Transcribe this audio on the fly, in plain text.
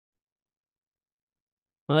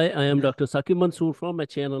Hi, I am Dr. Saqib Mansoor from my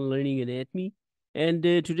channel Learning Anatomy. And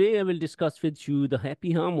today I will discuss with you the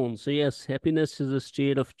happy hormones. So yes, happiness is a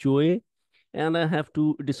state of joy. And I have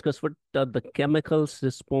to discuss what are the chemicals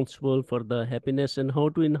responsible for the happiness and how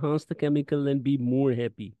to enhance the chemical and be more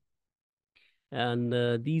happy. And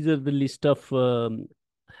these are the list of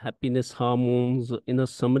happiness hormones in a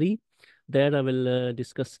summary that I will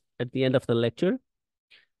discuss at the end of the lecture.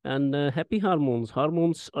 And happy hormones.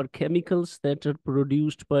 Hormones are chemicals that are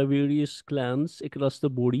produced by various glands across the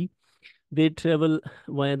body. They travel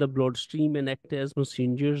via the bloodstream and act as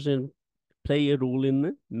messengers and play a role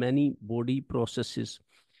in many body processes.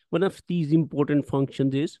 One of these important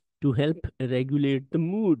functions is to help regulate the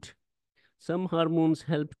mood. Some hormones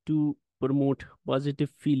help to promote positive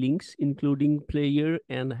feelings, including pleasure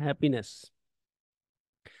and happiness.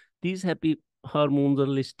 These happy hormones are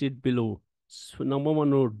listed below. So number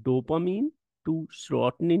one are dopamine, two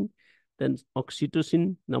serotonin, then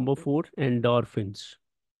oxytocin, number four, endorphins.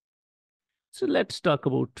 So let's talk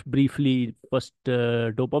about briefly first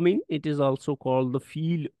dopamine. It is also called the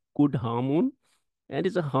feel good hormone and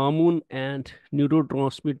is a hormone and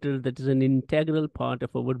neurotransmitter that is an integral part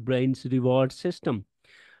of our brain's reward system.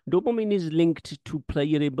 Dopamine is linked to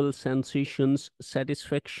pleasurable sensations,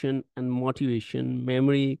 satisfaction and motivation,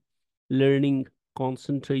 memory, learning,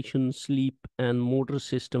 concentration, sleep, and motor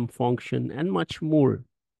system function, and much more.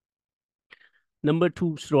 Number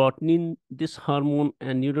two, serotonin. This hormone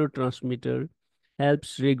and neurotransmitter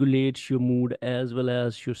helps regulate your mood as well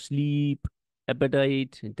as your sleep,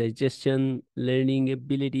 appetite, digestion, learning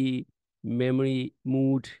ability, memory,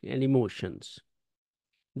 mood, and emotions.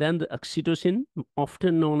 Then the oxytocin,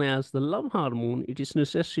 often known as the love hormone, it is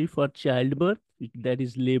necessary for childbirth, that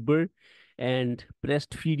is labor, and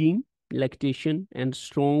breastfeeding, lactation, and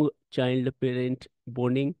strong child-parent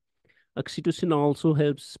bonding. Oxytocin also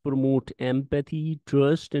helps promote empathy,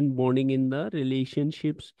 trust, and bonding in the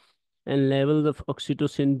relationships. And levels of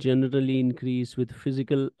oxytocin generally increase with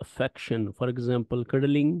physical affection, for example,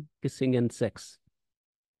 cuddling, kissing, and sex.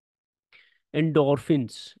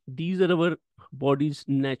 Endorphins, these are our body's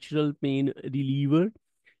natural pain reliever,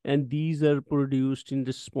 and these are produced in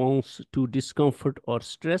response to discomfort or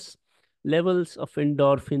stress. Levels of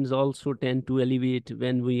endorphins also tend to elevate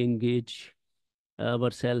when we engage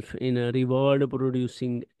ourselves in a reward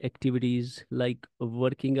producing activities like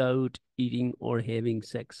working out, eating, or having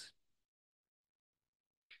sex.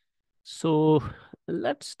 So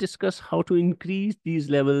let's discuss how to increase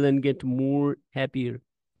these levels and get more happier.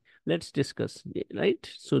 Let's discuss,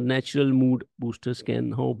 right? So natural mood boosters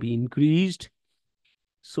can how be increased.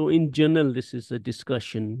 So in general, this is a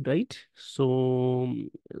discussion, right? So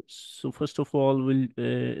first of all, we'll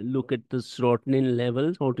look at the serotonin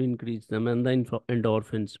levels, how to increase them, and then for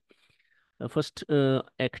endorphins. First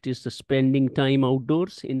act is the spending time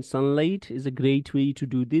outdoors in sunlight is a great way to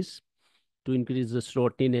do this to increase the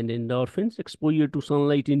serotonin and endorphins. Exposure to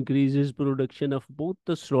sunlight increases production of both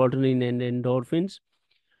the serotonin and endorphins.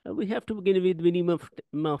 We have to begin with minimum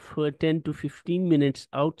of 10 to 15 minutes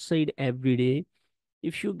outside every day.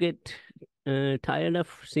 If you get tired of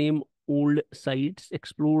same old sites,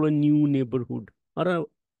 explore a new neighborhood or a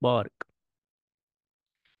park.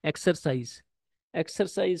 Exercise.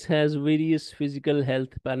 Exercise has various physical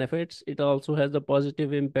health benefits. It also has a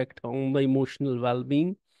positive impact on the emotional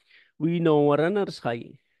well-being. We know a runner's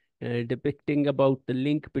high, depicting about the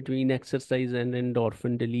link between exercise and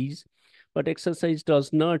endorphin release. But exercise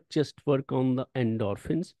does not just work on the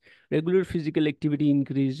endorphins. Regular physical activity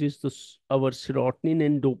increases our serotonin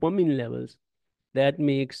and dopamine levels. That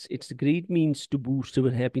makes it's a great means to boost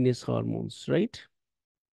our happiness hormones, right?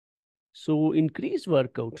 So increase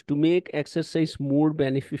workout to make exercise more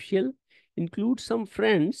beneficial. Include some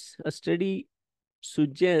friends. A study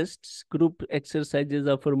suggests group exercises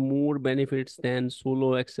offer more benefits than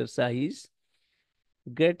solo exercise.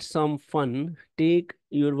 Get some fun. Take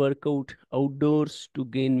your workout outdoors to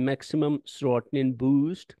gain maximum serotonin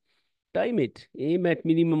boost. Time it. Aim at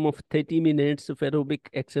minimum of 30 minutes of aerobic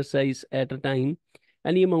exercise at a time.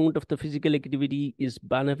 Any amount of the physical activity is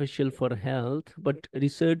beneficial for health, but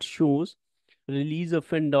research shows release of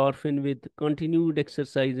endorphin with continued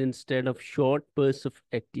exercise instead of short bursts of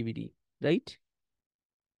activity, right?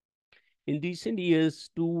 In recent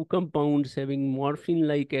years, two compounds having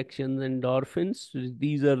morphine-like actions, endorphins,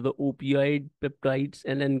 these are the opioid peptides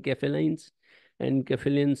and enkephalins.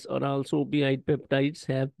 Enkephalins are also opioid peptides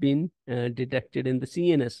have been detected in the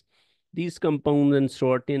CNS. These compounds and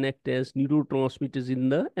serotonin act as neurotransmitters in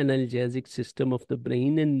the analgesic system of the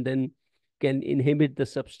brain and then can inhibit the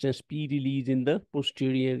substance P release in the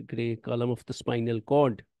posterior gray column of the spinal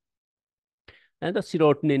cord. And the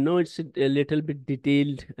serotonin, no, it's a little bit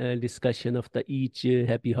detailed discussion of the each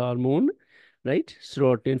happy hormone, right?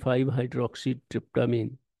 Serotonin,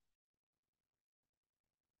 5-hydroxytryptamine.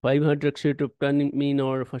 5-hydroxytryptamine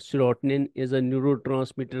or serotonin is a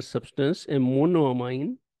neurotransmitter substance, a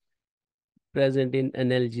monoamine present in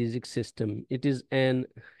analgesic system. It is an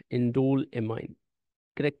endolamine.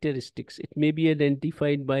 Characteristics: it may be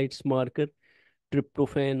identified by its marker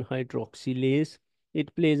tryptophan hydroxylase.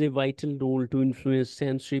 It plays a vital role to influence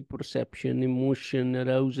sensory perception, emotion,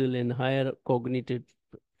 arousal, and higher cognitive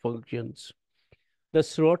functions. The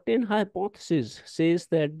serotonin hypothesis says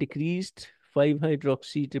that decreased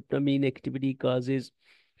 5-hydroxytryptamine activity causes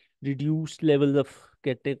reduced levels of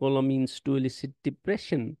catecholamines to elicit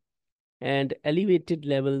depression, and elevated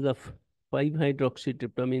levels of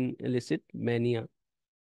 5-hydroxytryptamine elicit mania.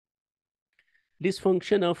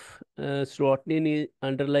 Dysfunction of serotonin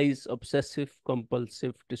underlies obsessive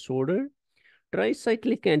compulsive disorder.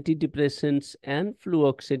 Tricyclic antidepressants and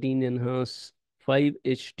fluoxetine enhance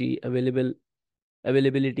 5-HT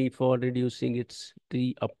availability for reducing its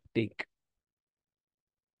reuptake.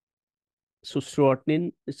 So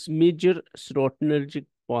serotonin, its major serotonergic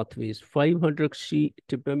pathways.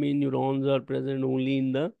 5-hydroxytryptamine neurons are present only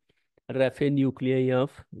in the raphe nuclei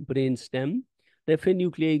of brainstem. Raphe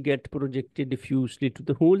nuclei get projected diffusely to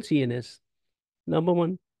the whole CNS. Number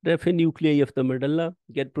one, raphe nuclei of the medulla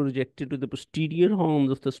get projected to the posterior horns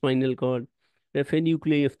of the spinal cord. Raphe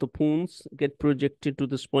nuclei of the pons get projected to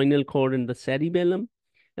the spinal cord and the cerebellum,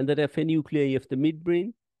 and the raphe nuclei of the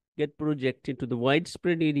midbrain get projected to the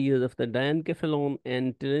widespread areas of the diencephalon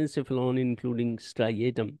and telencephalon, including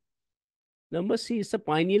striatum. Number C is the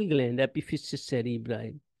pineal gland, epiphysis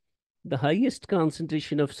cerebri. The highest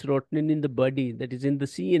concentration of serotonin in the body, that is in the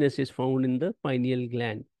CNS, is found in the pineal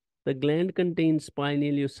gland. The gland contains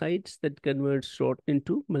pinealocytes that convert serotonin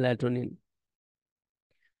to melatonin.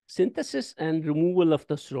 Synthesis and removal of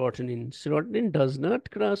the serotonin. Serotonin does not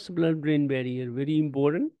cross the blood-brain barrier, very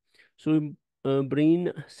important. So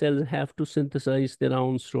brain cells have to synthesize their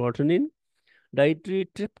own serotonin. Dietary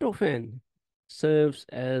tryptophan serves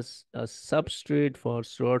as a substrate for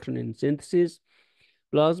serotonin synthesis.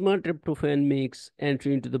 Plasma tryptophan makes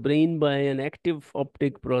entry into the brain by an active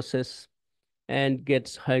optic process and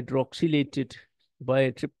gets hydroxylated by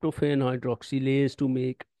a tryptophan hydroxylase to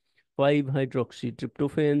make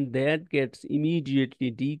 5-hydroxytryptophan that gets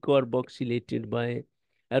immediately decarboxylated by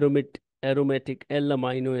aromatic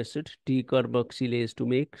L-amino acid decarboxylase to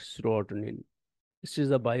make serotonin. This is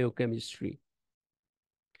the biochemistry.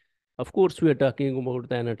 Of course, we are talking about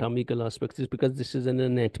the anatomical aspects because this is an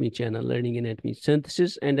anatomy channel, learning anatomy.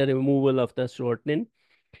 Synthesis and a removal of the serotonin.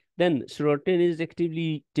 Then serotonin is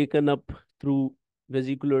actively taken up through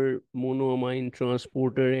vesicular monoamine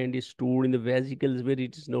transporter and is stored in the vesicles where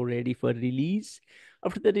it is now ready for release.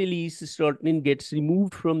 After the release, serotonin gets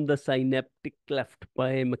removed from the synaptic cleft by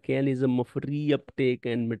a mechanism of reuptake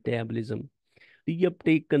and metabolism.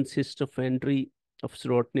 Reuptake consists of entry of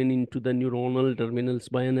serotonin into the neuronal terminals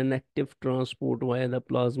by an inactive transport via the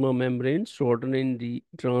plasma membrane, serotonin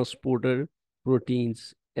transporter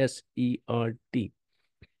proteins, SERT.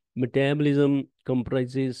 Metabolism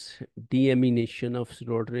comprises deamination of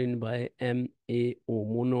serotonin by MAO,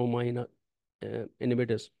 monoamine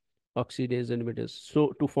inhibitors, oxidase inhibitors,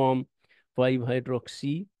 so to form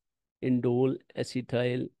 5-hydroxy indole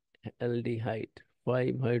acetyl aldehyde,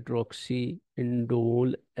 5-hydroxy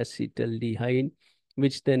indole acetaldehyde,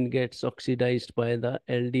 which then gets oxidized by the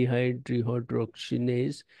aldehyde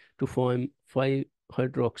dehydrogenase to form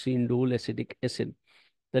 5-hydroxy indole acetic acid.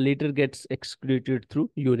 The latter gets excreted through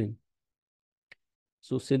urine.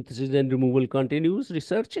 So synthesis and removal continues.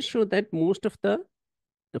 Researchers show that most of the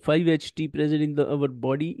 5-HT present in our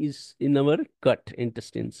body is in our gut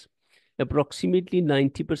intestines. Approximately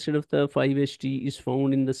 90% of the 5-HT is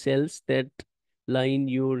found in the cells that line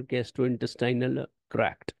your gastrointestinal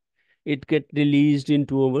tract. It gets released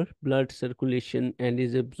into our blood circulation and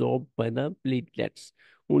is absorbed by the platelets.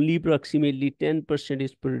 Only approximately 10%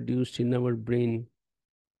 is produced in our brain.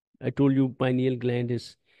 I told you pineal gland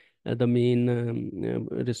is the main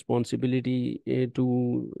responsibility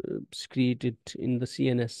to secrete it in the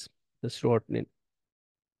CNS, the serotonin.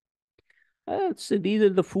 So these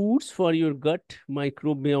are the foods for your gut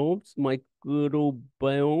microbiome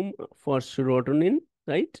for serotonin,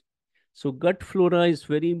 right? So gut flora is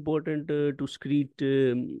very important to secrete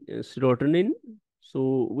serotonin.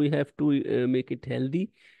 So we have to make it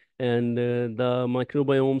healthy. And the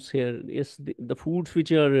microbiomes here, yes, the foods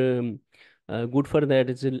which are good for that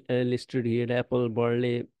is listed here: apple,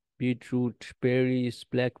 barley, beetroot, berries,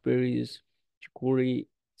 blackberries, chicory,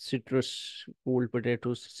 citrus, cold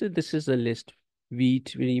potatoes. So this is a list.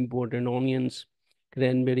 wheat, very important, onions,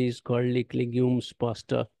 cranberries, garlic, legumes,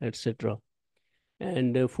 pasta, etc.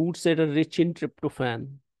 And foods that are rich in tryptophan,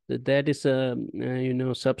 that is a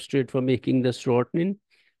substrate for making the serotonin.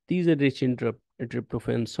 These are rich in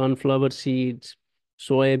tryptophan. Sunflower seeds,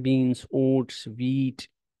 soybeans, oats, wheat,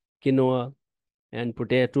 quinoa, and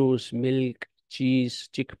potatoes, milk, cheese,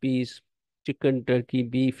 chickpeas, chicken, turkey,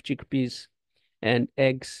 beef, chickpeas, and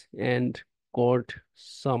eggs and cod,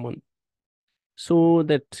 salmon. So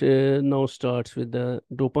that now starts with the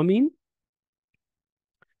dopamine.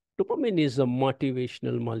 Dopamine is a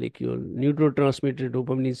motivational molecule. Neurotransmitter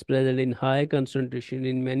dopamine is present in high concentration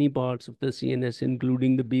in many parts of the CNS,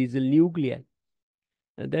 including the basal nuclei.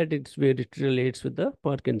 And that is where it relates with the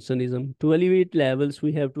Parkinsonism. To elevate levels,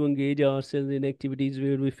 we have to engage ourselves in activities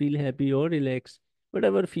where we feel happy or relaxed.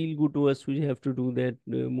 Whatever feel good to us, we have to do that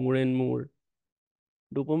more and more.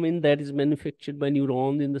 Dopamine that is manufactured by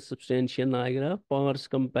neurons in the substantia nigra pars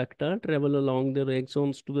compacta travel along the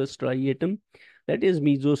axons to the striatum, that is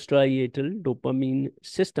mesostriatal dopamine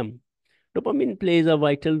system. Dopamine plays a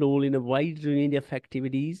vital role in a wide range of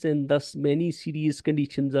activities, and thus many serious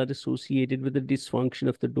conditions are associated with the dysfunction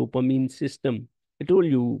of the dopamine system. I told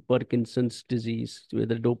you Parkinson's disease, where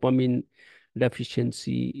the dopamine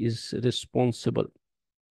deficiency is responsible.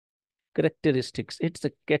 Characteristics: it's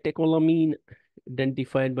a catecholamine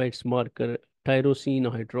identified by its marker tyrosine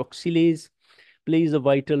hydroxylase, plays a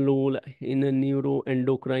vital role in a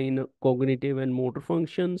neuroendocrine, cognitive, and motor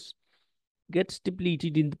functions. Gets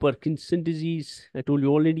depleted in the Parkinson disease. I told you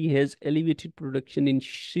already has elevated production in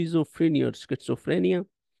schizophrenia or schizophrenia.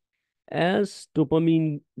 As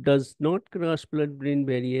dopamine does not cross blood-brain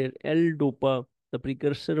barrier, L-dopa, the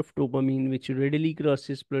precursor of dopamine, which readily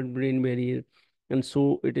crosses blood-brain barrier, and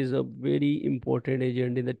so it is a very important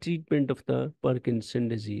agent in the treatment of the Parkinson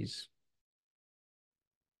disease.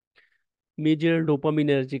 Major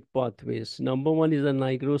dopaminergic pathways. Number one is the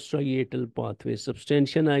nigrostriatal pathway.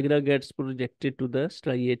 Substantia nigra gets projected to the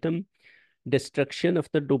striatum. Destruction of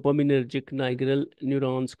the dopaminergic nigral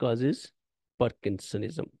neurons causes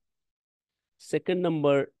Parkinsonism. Second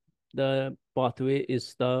number, the pathway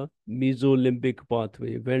is the mesolimbic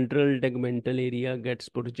pathway. Ventral tegmental area gets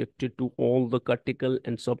projected to all the cortical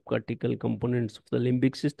and subcortical components of the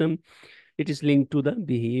limbic system. It is linked to the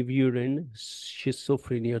behavior and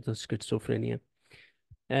schizophrenia, the schizophrenia.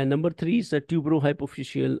 And number three is the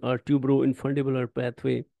tuberohypophyseal or tuberoinfundibular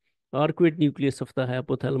pathway. Arcuate nucleus of the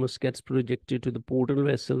hypothalamus gets projected to the portal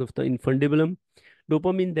vessel of the infundibulum.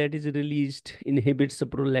 Dopamine that is released inhibits the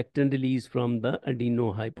prolactin release from the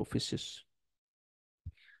adenohypophysis.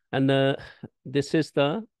 And this is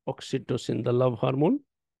the oxytocin, the love hormone.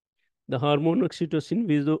 The hormone oxytocin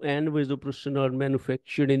and vasopressin are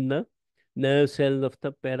manufactured in the nerve cells of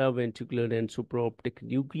the paraventricular and supraoptic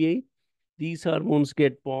nuclei. These hormones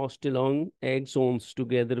get passed along axons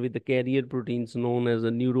together with the carrier proteins known as the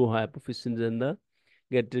neurohypophysin and the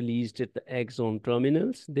get released at the axon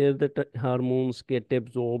terminals. There the hormones get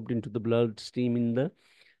absorbed into the bloodstream in the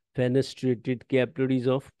fenestrated capillaries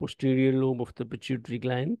of posterior lobe of the pituitary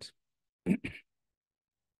gland.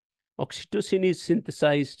 Oxytocin is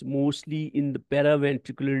synthesized mostly in the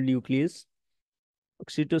paraventricular nucleus.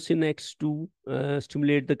 Oxytocin acts to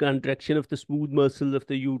stimulate the contraction of the smooth muscles of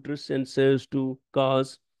the uterus and serves to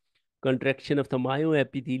cause contraction of the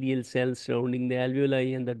myoepithelial cells surrounding the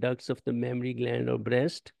alveoli and the ducts of the mammary gland or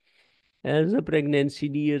breast. As the pregnancy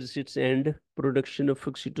nears its end, production of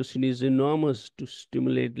oxytocin is enormous to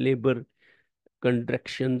stimulate labor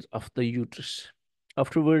contractions of the uterus.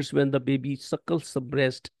 Afterwards, when the baby suckles the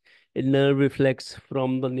breast, a nerve reflex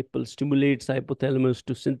from the nipple stimulates hypothalamus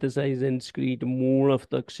to synthesize and secrete more of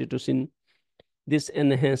the oxytocin. This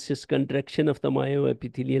enhances contraction of the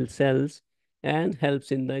myoepithelial cells and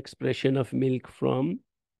helps in the expression of milk from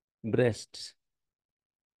breasts.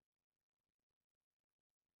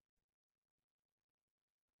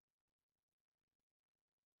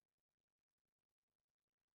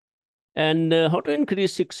 And how to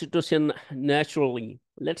increase oxytocin naturally?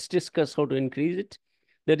 Let's discuss how to increase it.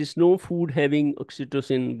 There is no food having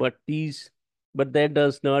oxytocin, but that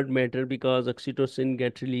does not matter because oxytocin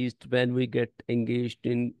gets released when we get engaged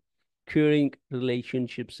in caring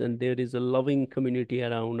relationships and there is a loving community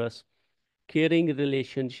around us. Caring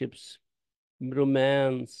relationships,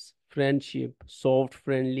 romance, friendship, soft,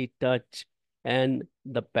 friendly touch, and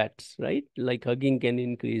the pets, right? Like hugging can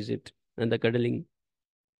increase it and the cuddling.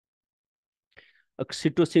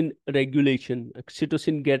 Oxytocin regulation.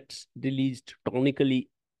 Oxytocin gets released tonically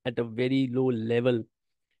at a very low level.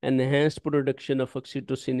 Enhanced production of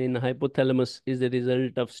oxytocin in hypothalamus is a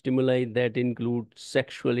result of stimuli that include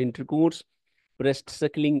sexual intercourse, breast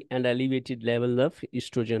suckling, and elevated levels of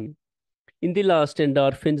estrogen. In the last,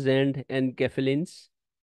 endorphins and enkephalins,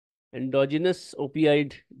 endogenous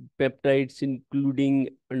opioid peptides, including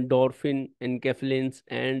endorphin, enkephalins,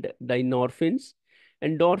 and dynorphins.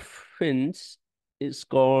 Endorphins is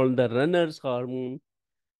called the runner's hormone.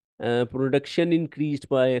 Production increased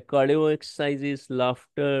by cardio exercises,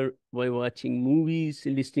 laughter, by watching movies,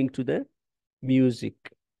 listening to the music.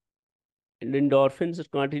 And endorphins are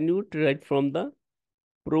continued right from the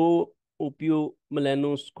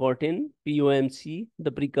pro-opiomelanocortin, POMC,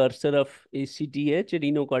 the precursor of ACTH,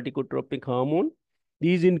 adrenocorticotropic hormone.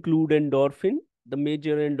 These include endorphin, the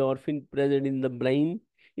major endorphin present in the brain.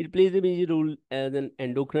 It plays a major role as an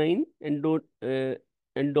endocrine.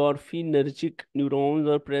 Endorphinergic neurons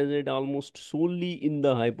are present almost solely in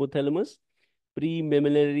the hypothalamus,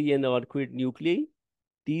 pre-mammillary and arcuate nuclei.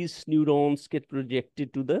 These neurons get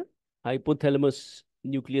projected to the hypothalamus,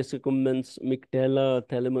 nucleus accumbens, amygdala,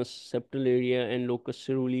 thalamus, septal area, and locus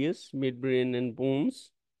ceruleus, midbrain, and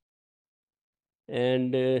pons.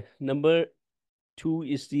 And number two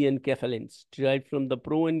is the enkephalins, derived from the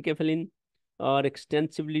proenkephalin, are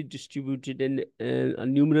extensively distributed in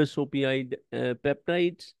numerous opioid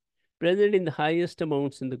peptides, present in the highest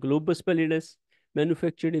amounts in the globus pallidus,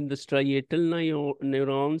 manufactured in the striatal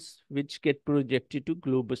neurons, which get projected to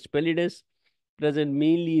globus pallidus, present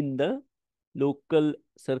mainly in the local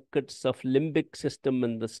circuits of limbic system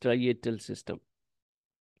and the striatal system.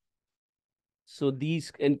 So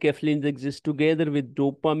these enkephalins exist together with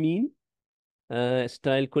dopamine,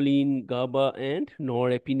 acetylcholine, GABA, and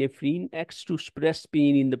norepinephrine acts to suppress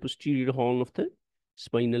pain in the posterior horn of the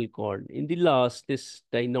spinal cord. In the last, these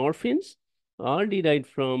dynorphins are derived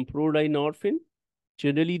from prodynorphin.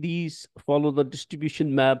 Generally, these follow the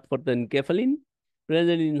distribution map for the enkephalin,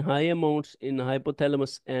 present in high amounts in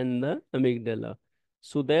hypothalamus and the amygdala.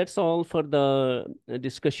 So that's all for the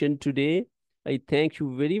discussion today. I thank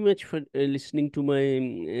you very much for listening to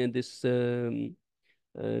my this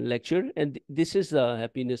lecture. And this is the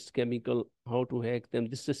happiness chemical, how to hack them.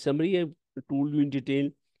 This is a summary I told you in detail.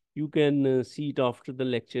 You can see it after the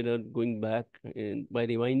lecture or going back and by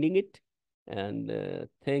rewinding it. And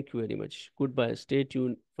thank you very much. Goodbye. Stay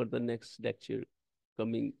tuned for the next lecture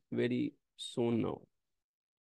coming very soon now.